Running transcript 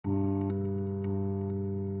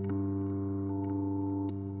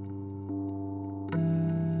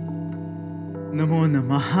Namo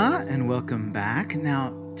Namaha and welcome back.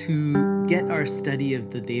 Now, to get our study of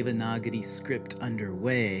the Devanāgarī script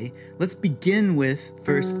underway, let's begin with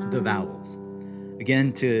first the vowels.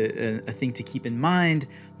 Again, a thing to keep in mind,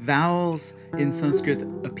 vowels in Sanskrit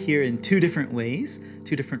appear in two different ways,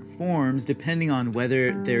 two different forms, depending on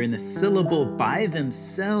whether they're in a syllable by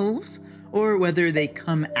themselves or whether they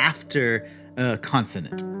come after a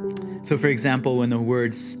consonant. So for example, when a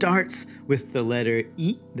word starts with the letter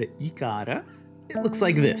I, the ikara, it looks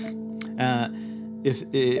like this.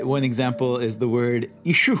 One example is the word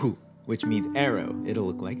ishuhu, which means arrow. It'll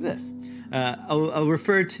look like this. I'll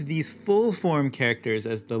refer to these full form characters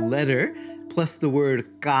as the letter plus the word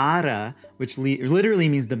kara, which literally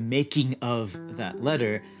means the making of that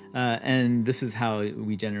letter. And this is how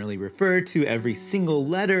we generally refer to every single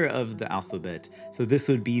letter of the alphabet. So this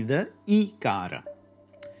would be the ikara.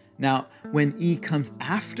 Now, when I comes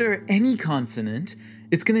after any consonant,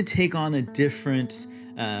 it's going to take on a different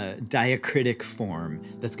diacritic form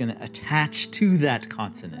that's going to attach to that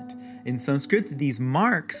consonant. In Sanskrit, these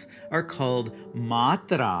marks are called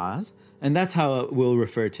matras, and that's how we'll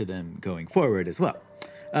refer to them going forward as well.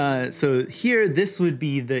 So here, this would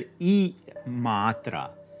be the I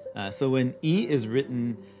matra. So when I is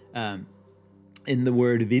written in the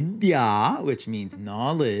word vidya, which means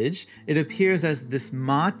knowledge, it appears as this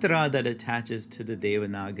matra that attaches to the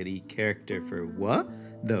Devanāgarī character for wa,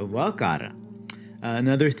 the wakara.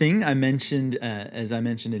 Another thing I mentioned, as I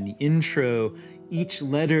mentioned in the intro, each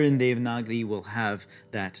letter in Devanāgarī will have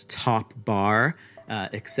that top bar,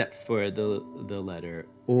 except for the letter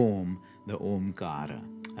om, the omkara.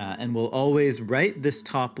 And we'll always write this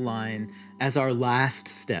top line as our last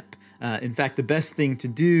step. In fact, the best thing to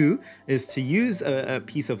do is to use a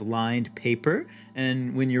piece of lined paper,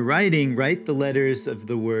 and when you're writing, write the letters of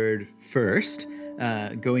the word first,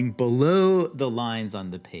 going below the lines on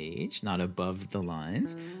the page, not above the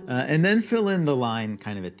lines, and then fill in the line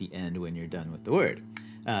kind of at the end when you're done with the word.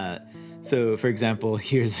 So, for example,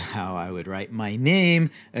 here's how I would write my name,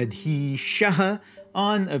 Adhishaha,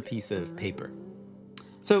 on a piece of paper.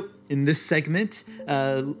 So in this segment,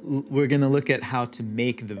 we're going to look at how to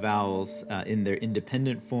make the vowels in their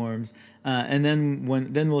independent forms, and then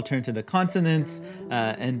we'll turn to the consonants,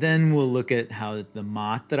 and then we'll look at how the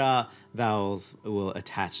matra vowels will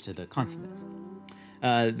attach to the consonants.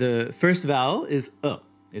 The first vowel is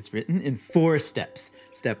It's written in 4 steps.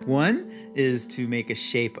 Step 1 is to make a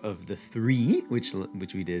shape of the 3, which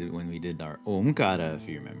we did when we did our omkara, if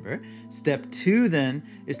you remember. Step 2 then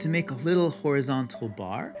is to make a little horizontal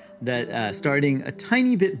bar that starting a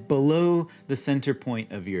tiny bit below the center point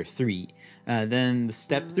of your 3. Then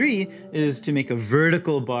step 3 is to make a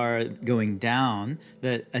vertical bar going down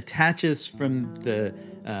that attaches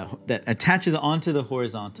onto the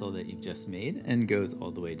horizontal that you've just made and goes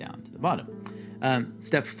all the way down to the bottom.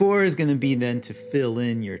 Step 4 is going to be then to fill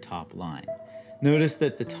in your top line. Notice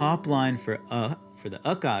that the top line for the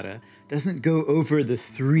akara doesn't go over the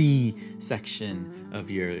 3 section of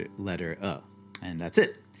your letter and that's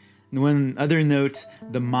it. And one other note,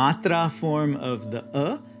 the matra form of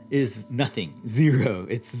the is nothing, 0,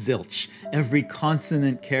 it's zilch. Every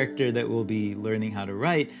consonant character that we'll be learning how to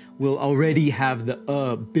write will already have the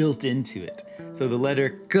built into it. So the letter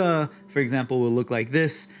k, for example, will look like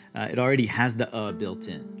this. It already has the built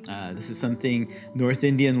in. This is something North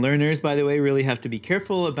Indian learners, by the way, really have to be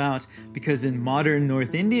careful about, because in modern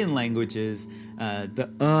North Indian languages, the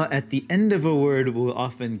at the end of a word will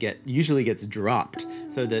usually gets dropped,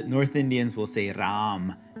 so that North Indians will say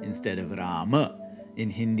Ram instead of Rama. In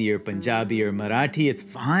Hindi or Punjabi or Marathi, it's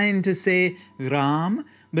fine to say Ram,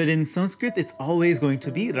 but in Sanskrit, it's always going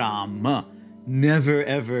to be Rama. Never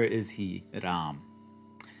ever is he Ram.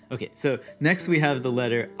 Okay, so next we have the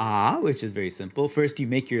letter A, which is very simple. First, you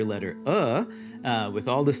make your letter with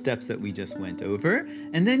all the steps that we just went over,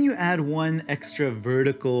 and then you add one extra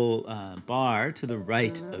vertical bar to the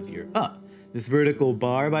right of your This vertical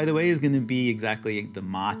bar, by the way, is going to be exactly the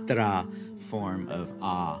matra form of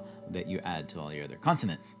A that you add to all your other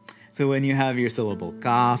consonants. So when you have your syllable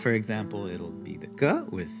ka, for example, it'll be the ka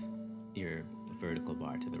with your vertical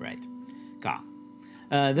bar to the right. Ka.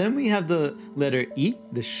 Then we have the letter I,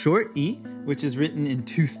 the short I, which is written in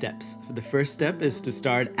 2 steps. The first step is to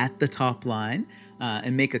start at the top line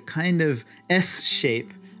and make a kind of S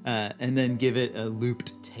shape and then give it a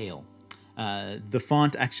looped tail. The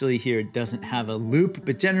font actually here doesn't have a loop,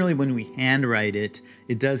 but generally when we handwrite it,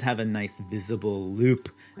 it does have a nice visible loop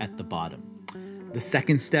at the bottom. The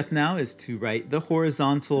second step now is to write the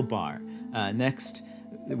horizontal bar. Next,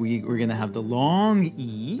 we're going to have the long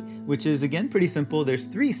E, which is, again, pretty simple. There's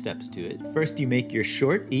 3 steps to it. First, you make your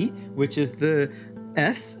short E, which is the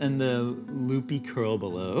S and the loopy curl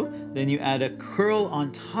below. Then you add a curl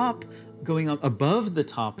on top, going up above the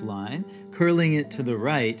top line, curling it to the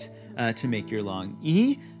right to make your long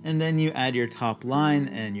E. And then you add your top line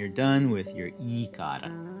and you're done with your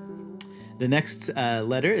ikara. The next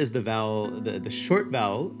letter is the vowel, the short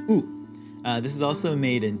vowel, U. This is also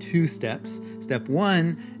made in 2 steps. Step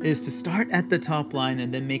 1 is to start at the top line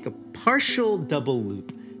and then make a partial double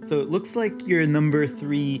loop. So it looks like you're number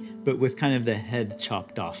 3, but with kind of the head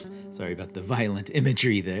chopped off. Sorry about the violent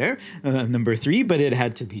imagery there. Number 3, but it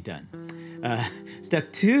had to be done.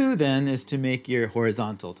 Step 2 then is to make your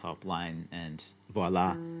horizontal top line, and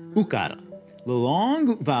voila, ukara. The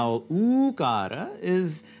long vowel ukara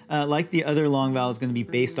is, like the other long vowels, going to be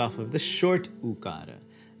based off of the short ukara.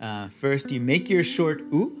 First, you make your short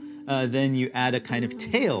u, then you add a kind of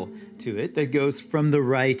tail to it that goes from the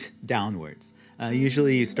right downwards.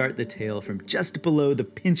 Usually you start the tail from just below the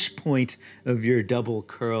pinch point of your double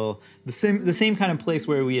curl, the same kind of place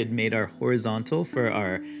where we had made our horizontal for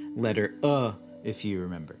our letter if you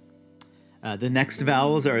remember. The next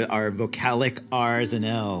vowels are our vocalic R's and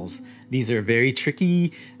L's. These are very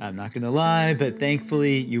tricky, I'm not going to lie, but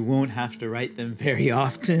thankfully you won't have to write them very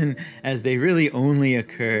often, as they really only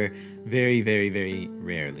occur very, very, very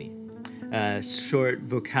rarely. Short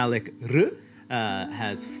vocalic R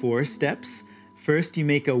has 4 steps. First, you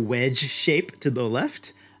make a wedge shape to the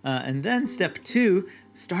left, and then step 2,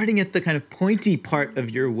 starting at the kind of pointy part of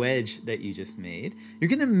your wedge that you just made, you're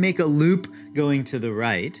going to make a loop going to the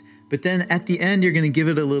right, but then at the end, you're going to give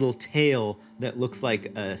it a little tail that looks like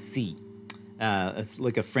a C. It's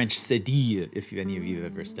like a French cédille, if any of you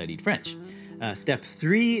have ever studied French. Step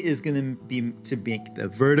 3 is going to be to make the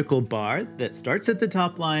vertical bar that starts at the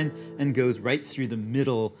top line and goes right through the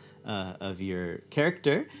middle of your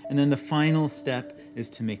character. And then the final step is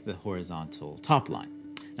to make the horizontal top line.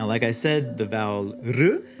 Now, like I said, the vowel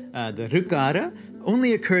R, the rukara,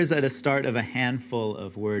 only occurs at a start of a handful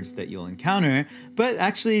of words that you'll encounter, but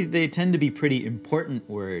actually they tend to be pretty important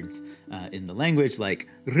words in the language, like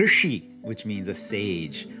rishi, which means a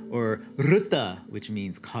sage, or ruta, which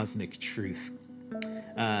means cosmic truth.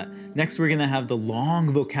 Next, we're going to have the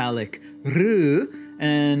long vocalic R,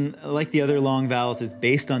 and like the other long vowels, is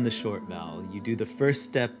based on the short vowel. You do the first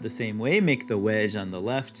step the same way, make the wedge on the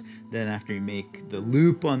left, then after you make the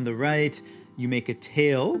loop on the right, you make a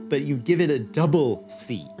tail, but you give it a double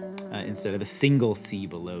C instead of a single C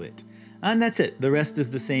below it. And that's it. The rest is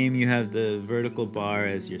the same. You have the vertical bar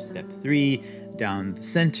as your step 3 down the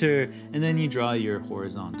center, and then you draw your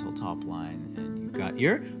horizontal top line, and you've got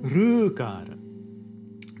your rukara.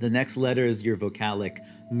 The next letter is your vocalic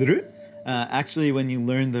L. Actually, when you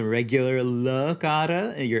learn the regular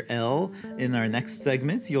lakara, your L, in our next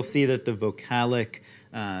segments, you'll see that the vocalic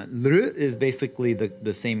L is basically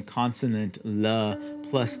the same consonant L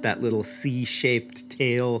plus that little C-shaped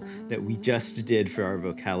tail that we just did for our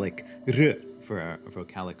vocalic R, for our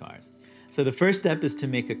vocalic R's. So the first step is to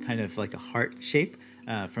make a kind of like a heart shape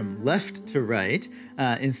from left to right.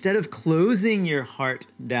 Instead of closing your heart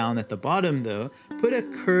down at the bottom, though, put a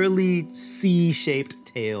curly C-shaped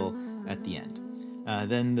tail at the end.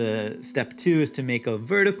 Then the step 2 is to make a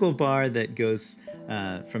vertical bar that goes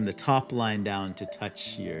from the top line down to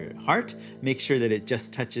touch your heart. Make sure that it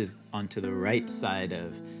just touches onto the right side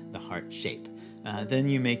of the heart shape. Then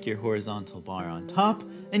you make your horizontal bar on top,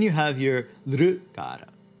 and you have your rukara,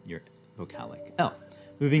 your vocalic L.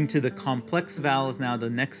 Moving to the complex vowels now, the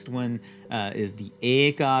next one is the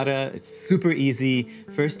ekara. It's super easy.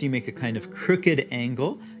 First, you make a kind of crooked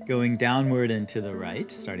angle going downward and to the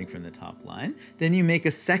right, starting from the top line. Then you make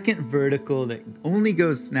a second vertical that only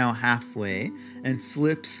goes now halfway and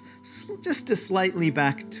slips just slightly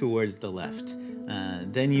back towards the left.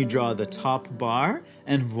 Then you draw the top bar,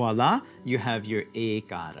 and voila, you have your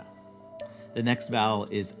ekara. The next vowel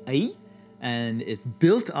is ai, and it's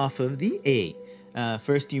built off of the a.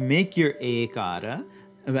 First, you make your ekara,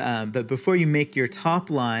 but before you make your top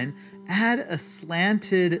line, add a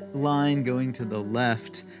slanted line going to the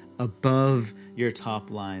left above your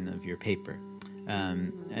top line of your paper.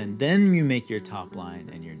 And then you make your top line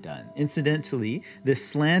and you're done. Incidentally, this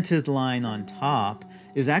slanted line on top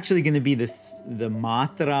is actually going to be the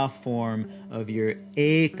matra form of your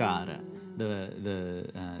ekara.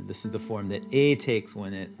 This is the form that A takes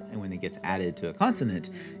when it gets added to a consonant.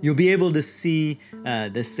 You'll be able to see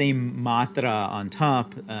the same matra on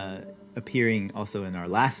top appearing also in our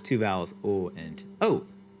last 2 vowels, O and O.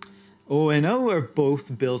 O and O are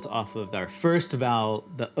both built off of our first vowel,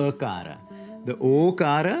 the akara. The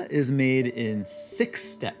okara is made in 6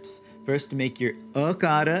 steps. First, make your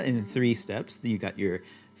akara in 3 steps. You got your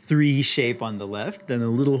 3 shape on the left, then a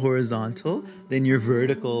little horizontal, then your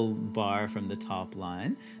vertical bar from the top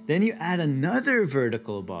line. Then you add another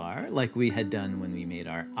vertical bar, like we had done when we made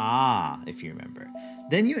our ah, if you remember.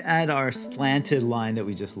 Then you add our slanted line that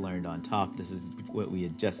we just learned on top. This is what we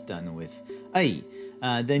had just done with ai.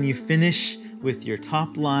 Then you finish with your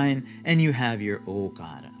top line, and you have your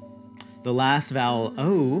okara. The last vowel,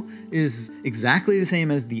 O, is exactly the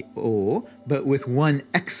same as the O, but with one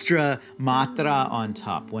extra matra on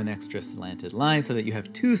top, one extra slanted line, so that you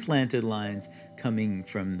have 2 slanted lines coming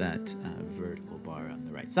from that vertical bar on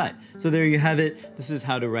the right side. So there you have it. This is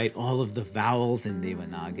how to write all of the vowels in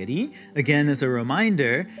Devanāgarī. Again, as a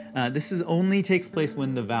reminder, this only takes place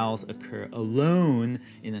when the vowels occur alone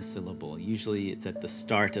in a syllable. Usually it's at the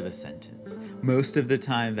start of a sentence. Most of the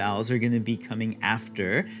time, vowels are going to be coming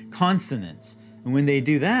after consonants. And when they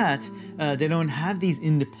do that, they don't have these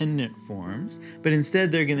independent forms, but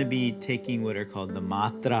instead they're going to be taking what are called the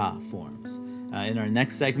matra forms. In our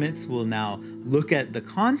next segments, we'll now look at the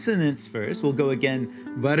consonants first. We'll go again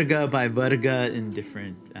varga by varga in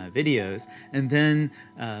different videos, and then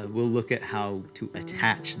we'll look at how to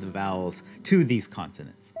attach the vowels to these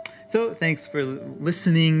consonants. So thanks for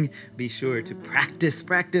listening. Be sure to practice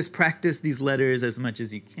these letters as much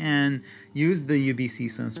as you can. Use the UBC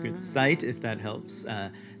Sanskrit site if that helps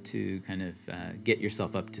to kind of get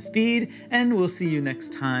yourself up to speed. And we'll see you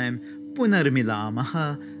next time.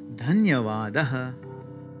 Punarmilamaha. Dhanyavadaha.